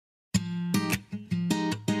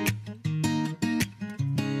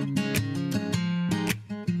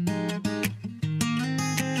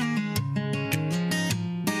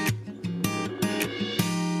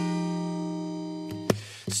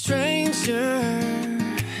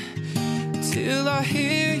till I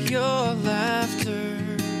hear your laughter.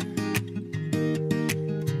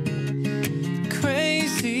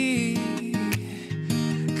 Crazy,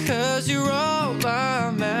 'cause you're all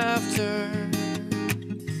I'm after.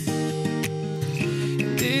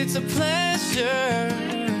 And it's a pleasure,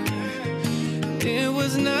 it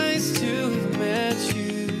was nice to have met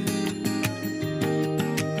you.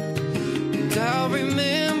 And I'll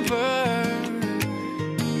remember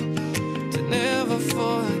to never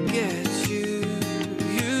forget you.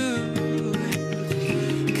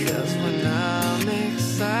 'Cause when I'm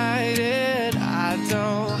excited, I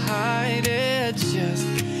don't hide it. Just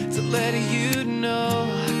to let you know,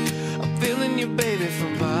 I'm feeling you, baby,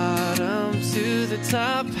 from bottom to the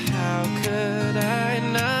top. How could I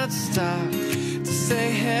not stop to say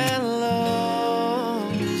hello?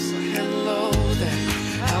 So hello there,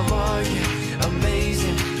 how are you?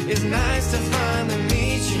 Amazing, it's nice to finally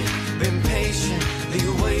meet you. Been patiently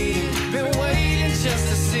waiting, been waiting just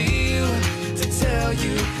to see you, to tell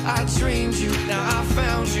you I dreamed you, now I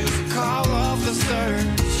found you. So call off the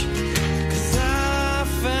search, 'cause I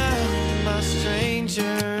found my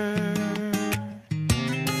stranger.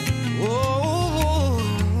 Whoa,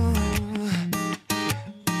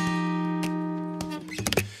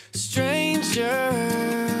 stranger,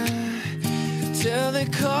 till they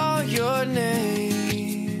call your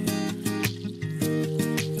name.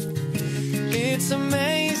 It's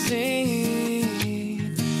amazing,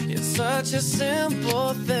 it's such a simple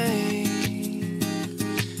thing.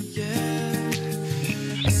 Yeah,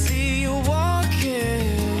 I see you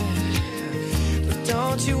walking, but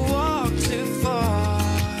don't you walk too far.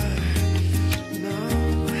 No,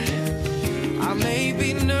 I may be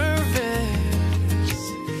nervous,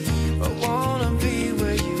 but wanna be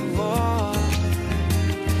where you are.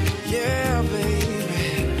 Yeah,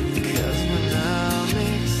 baby, 'cause when I'm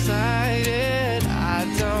excited, I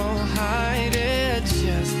don't hide it.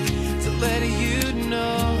 Just to let you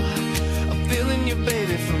know, I'm feeling you,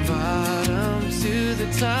 baby, from bottom to the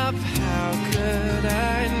top. How could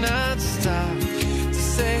I not stop to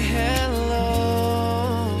say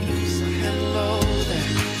hello? So hello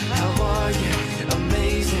there, how are you?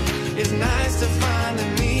 Amazing, it's nice to finally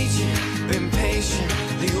meet you. Been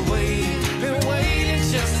patiently waiting, been waiting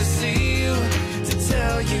just to see you, to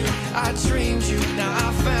tell you I dreamed you, now I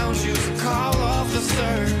found you. So call off the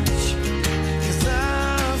search, 'cause I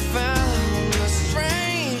found the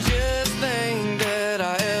strangest thing that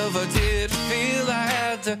I ever did. Feel I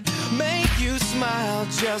had to make you smile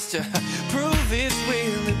just to prove it's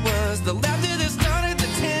real. It was the last